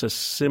makes us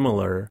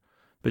similar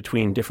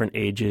between different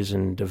ages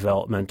and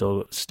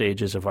developmental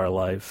stages of our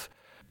life.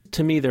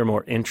 To me, they're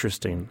more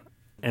interesting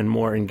and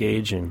more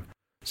engaging.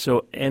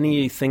 So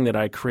anything that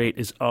I create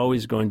is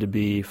always going to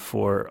be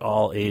for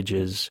all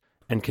ages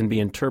and can be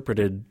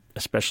interpreted,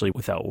 especially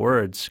without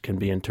words, can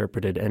be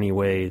interpreted any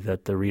way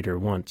that the reader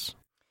wants.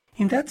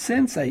 In that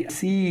sense, I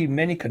see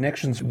many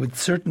connections with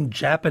certain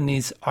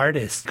Japanese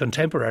artists,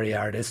 contemporary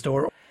artists,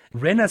 or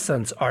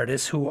Renaissance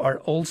artists who are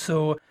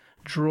also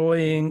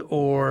drawing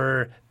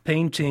or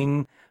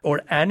painting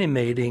or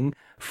animating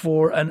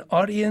for an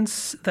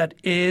audience that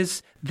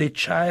is the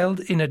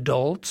child in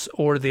adults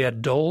or the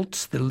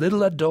adults, the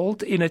little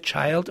adult in a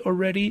child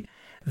already,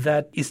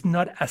 that is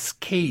not as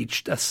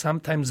caged as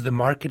sometimes the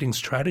marketing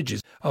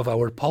strategies of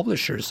our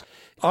publishers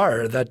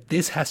are, that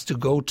this has to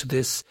go to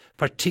this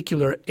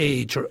particular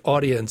age or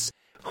audience.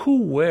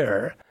 Who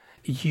were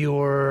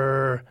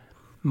your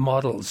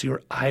models,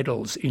 your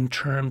idols in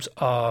terms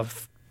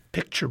of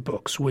picture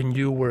books when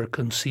you were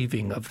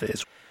conceiving of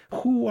this?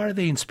 Who are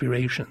the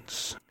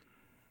inspirations?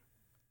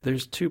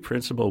 There's two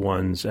principal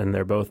ones, and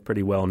they're both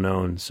pretty well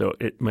known, so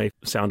it may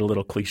sound a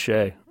little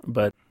cliche,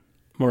 but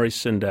Maurice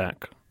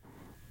Sendak.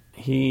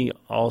 He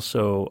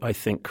also, I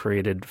think,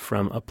 created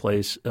from a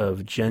place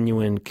of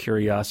genuine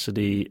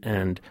curiosity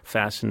and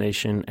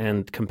fascination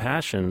and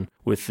compassion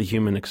with the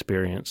human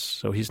experience.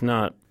 So he's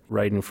not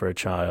writing for a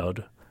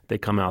child. They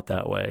come out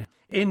that way.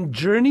 In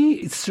Journey,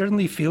 it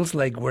certainly feels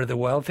like where the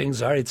wild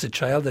things are. It's a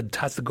child that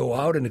has to go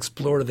out and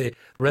explore the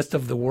rest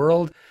of the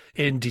world,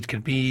 and it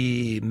can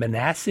be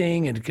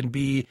menacing and it can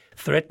be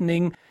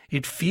threatening.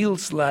 It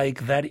feels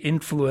like that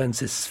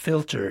influence is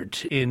filtered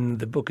in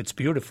the book. It's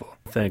beautiful.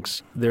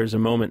 Thanks. There's a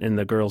moment in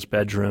the girl's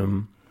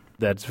bedroom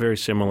that's very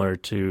similar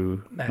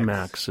to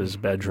Max's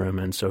bedroom,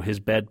 and so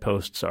his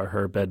bedposts are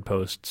her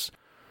bedposts.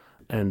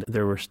 And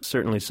there were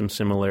certainly some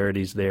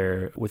similarities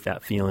there with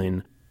that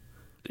feeling.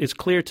 It's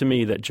clear to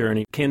me that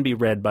Journey can be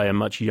read by a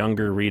much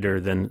younger reader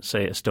than,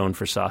 say, A Stone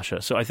for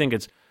Sasha. So I think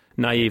it's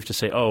naive to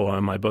say,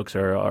 my books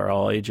are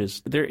all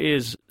ages. There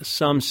is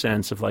some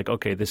sense of like,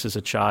 okay, this is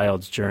a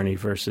child's journey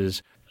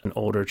versus an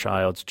older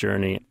child's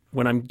journey.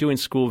 When I'm doing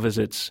school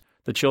visits,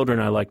 the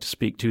children I like to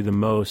speak to the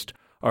most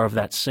are of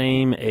that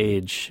same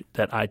age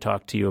that I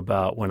talked to you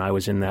about when I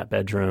was in that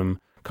bedroom,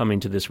 coming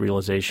to this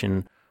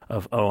realization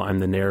of, I'm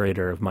the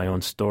narrator of my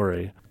own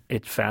story.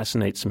 It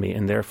fascinates me,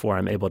 and therefore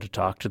I'm able to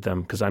talk to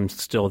them because I'm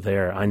still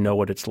there. I know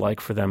what it's like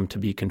for them to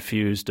be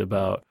confused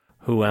about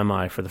who am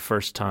I for the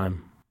first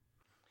time.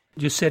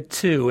 You said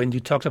two, and you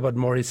talked about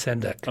Maurice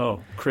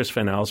Sendak. Chris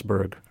Van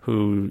Allsburg,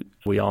 who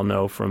we all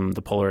know from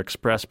The Polar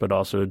Express, but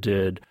also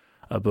did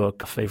a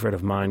book, a favorite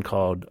of mine,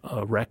 called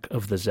A Wreck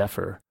of the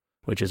Zephyr,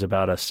 which is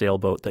about a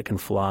sailboat that can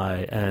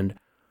fly. And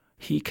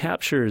he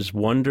captures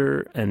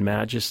wonder and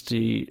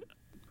majesty.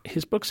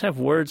 His books have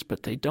words,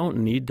 but they don't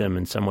need them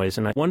in some ways.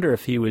 And I wonder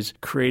if he was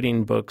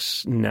creating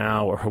books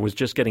now or was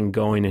just getting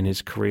going in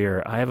his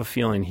career. I have a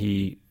feeling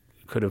he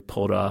could have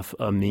pulled off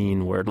a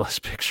mean, wordless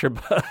picture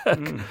book.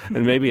 And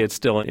maybe it's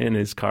still in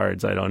his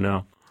cards. I don't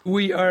know.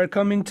 We are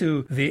coming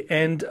to the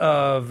end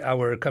of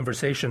our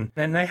conversation.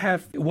 And I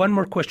have one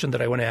more question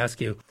that I want to ask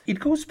you.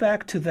 It goes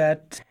back to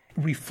that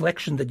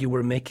reflection that you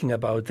were making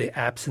about the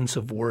absence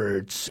of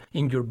words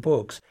in your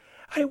books.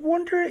 I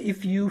wonder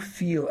if you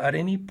feel at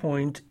any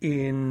point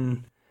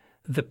in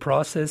the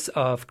process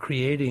of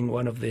creating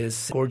one of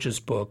these gorgeous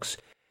books,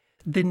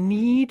 the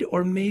need,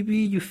 or maybe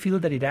you feel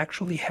that it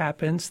actually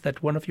happens,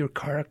 that one of your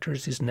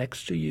characters is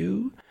next to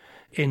you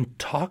in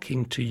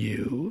talking to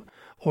you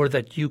or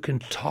that you can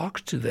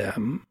talk to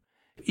them,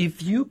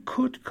 if you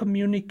could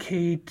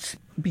communicate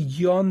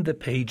beyond the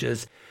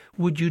pages,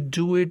 would you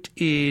do it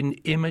in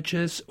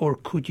images or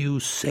could you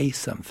say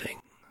something?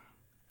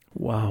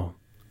 Wow.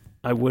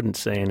 I wouldn't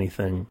say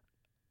anything.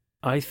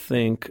 I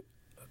think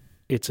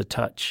it's a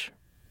touch.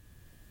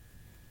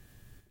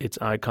 It's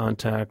eye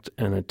contact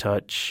and a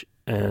touch,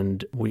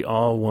 and we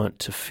all want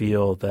to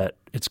feel that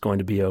it's going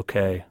to be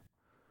okay.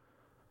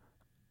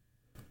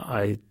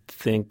 I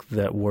think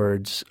that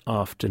words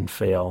often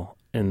fail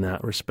in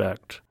that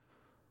respect.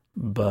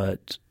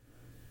 But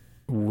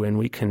when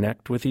we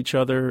connect with each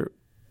other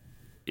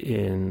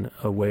in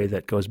a way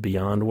that goes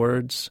beyond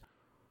words,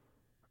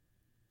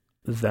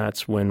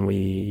 that's when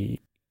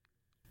we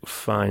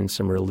find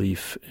some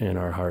relief in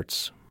our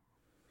hearts.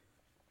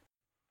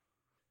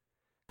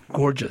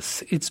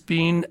 Gorgeous. It's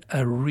been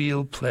a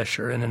real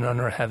pleasure and an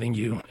honor having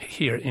you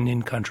here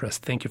in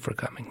Contrast. Thank you for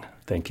coming.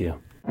 Thank you.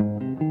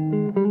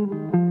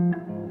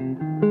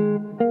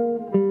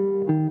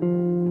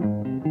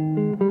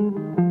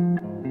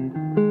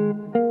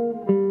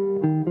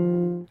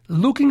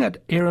 Looking at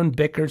Aaron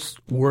Becker's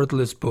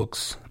wordless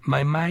books,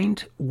 my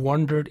mind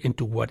wandered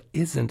into what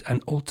isn't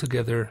an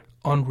altogether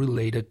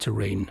unrelated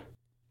terrain.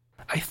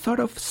 I thought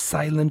of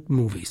silent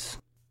movies.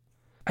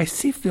 I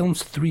see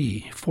films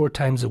 3-4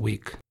 times a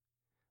week.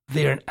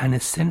 They are an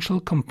essential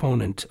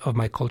component of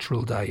my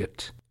cultural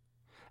diet.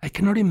 I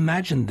cannot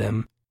imagine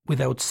them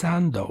without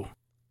sound, though.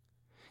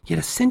 Yet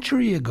a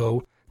century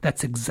ago,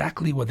 that's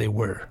exactly what they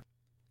were.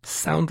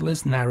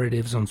 Soundless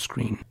narratives on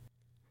screen.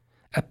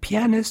 A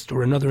pianist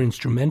or another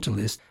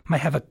instrumentalist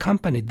might have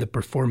accompanied the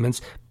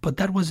performance, but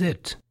that was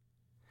it.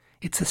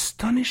 It's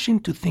astonishing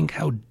to think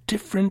how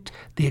different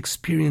the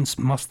experience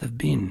must have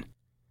been.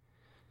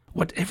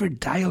 Whatever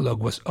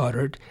dialogue was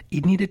uttered,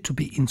 it needed to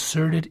be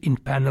inserted in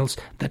panels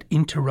that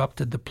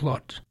interrupted the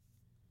plot.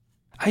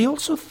 I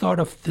also thought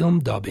of film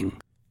dubbing.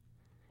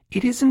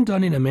 It isn't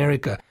done in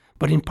America,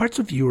 but in parts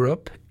of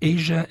Europe,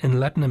 Asia,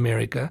 and Latin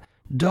America,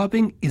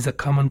 dubbing is a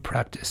common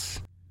practice.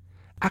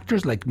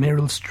 Actors like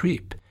Meryl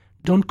Streep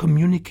don't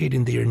communicate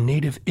in their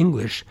native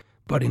English,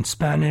 but in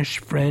Spanish,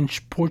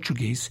 French,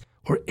 Portuguese,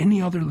 or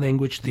any other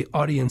language the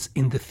audience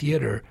in the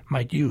theater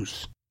might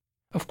use.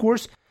 Of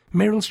course,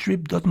 Meryl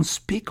Streep doesn't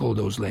speak all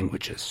those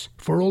languages.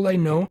 For all I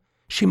know,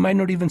 she might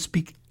not even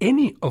speak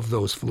any of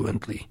those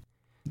fluently.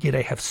 Yet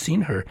I have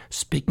seen her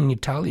speaking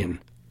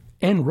Italian,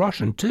 and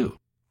Russian too.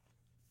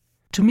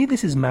 To me,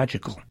 this is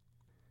magical.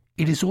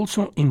 It is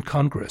also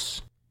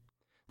incongruous.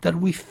 That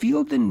we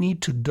feel the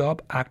need to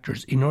dub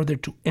actors in order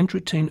to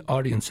entertain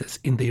audiences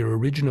in their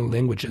original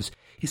languages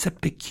is a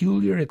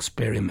peculiar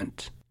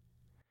experiment.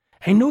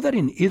 I know that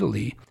in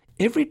Italy,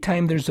 every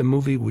time there's a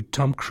movie with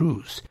Tom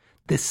Cruise,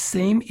 the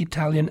same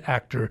Italian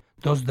actor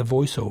does the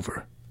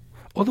voiceover.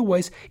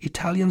 Otherwise,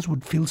 Italians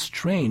would feel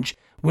strange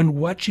when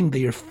watching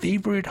their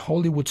favorite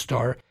Hollywood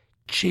star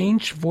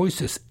change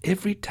voices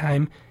every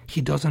time he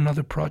does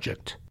another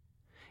project.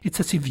 It's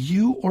as if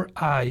you or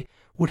I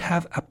would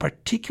have a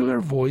particular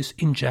voice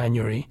in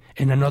January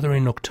and another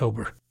in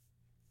October.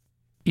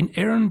 In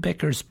Aaron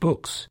Becker's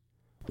books,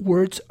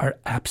 words are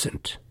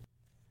absent.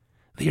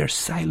 They are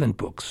silent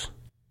books.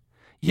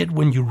 Yet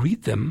when you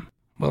read them,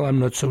 well, I'm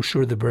not so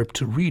sure the verb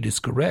to read is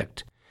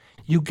correct.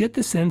 You get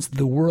the sense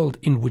the world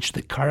in which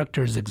the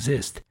characters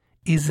exist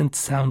isn't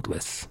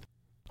soundless.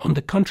 On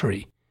the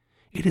contrary,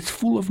 it is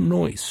full of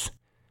noise,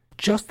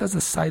 just as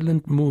a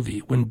silent movie,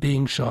 when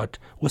being shot,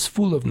 was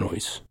full of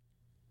noise.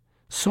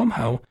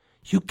 Somehow,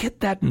 you get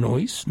that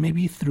noise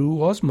maybe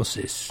through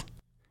osmosis.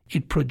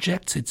 It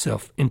projects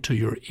itself into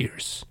your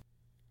ears.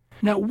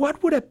 Now,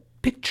 what would a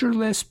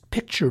pictureless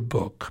picture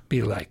book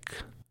be like?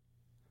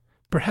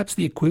 Perhaps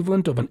the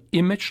equivalent of an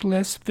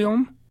imageless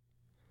film?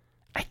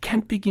 I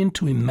can't begin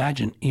to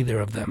imagine either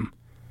of them.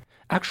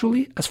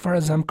 Actually, as far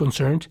as I'm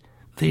concerned,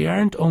 they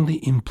aren't only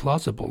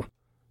implausible,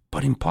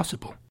 but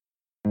impossible.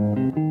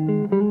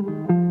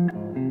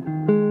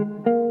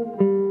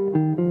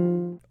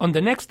 On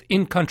the next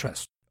In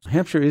Contrast.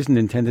 Hampshire isn't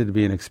intended to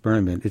be an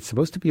experiment. It's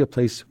supposed to be a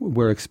place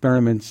where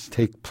experiments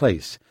take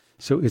place.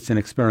 So it's an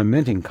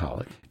experimenting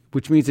college,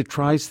 which means it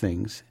tries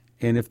things.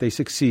 And if they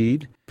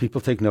succeed,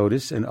 people take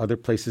notice and other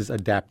places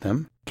adapt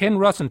them. Ken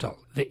Rosenthal,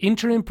 the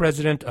interim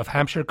president of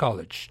Hampshire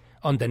College,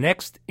 on the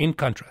next In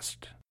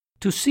Contrast.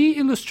 To see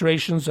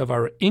illustrations of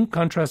our In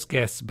Contrast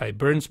guests by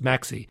Burns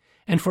Maxey,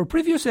 and for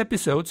previous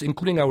episodes,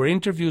 including our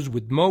interviews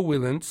with Mo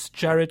Willens,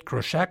 Jared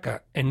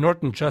Kroshaka, and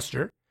Norton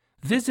Juster,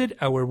 visit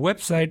our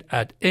website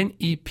at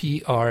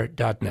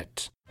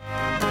nepr.net.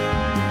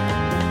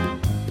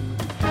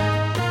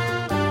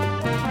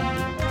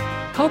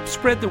 Help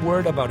spread the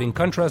word about In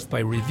Contrast by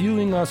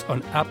reviewing us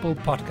on Apple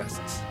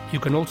Podcasts. You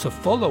can also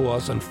follow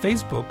us on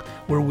Facebook,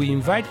 where we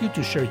invite you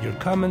to share your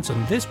comments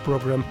on this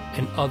program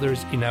and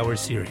others in our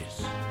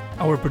series.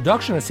 Our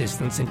production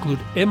assistants include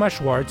Emma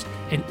Schwartz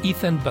and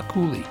Ethan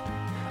Bakuli.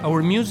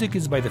 Our music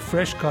is by the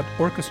Fresh Cut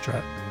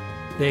Orchestra.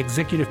 The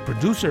executive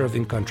producer of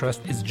In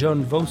Contrast is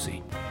John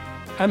Vosi.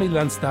 I'm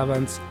Ilan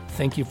Stavans.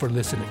 Thank you for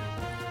listening.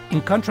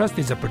 In Contrast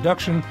is a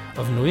production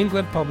of New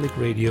England Public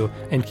Radio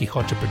and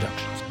Quixote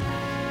Productions.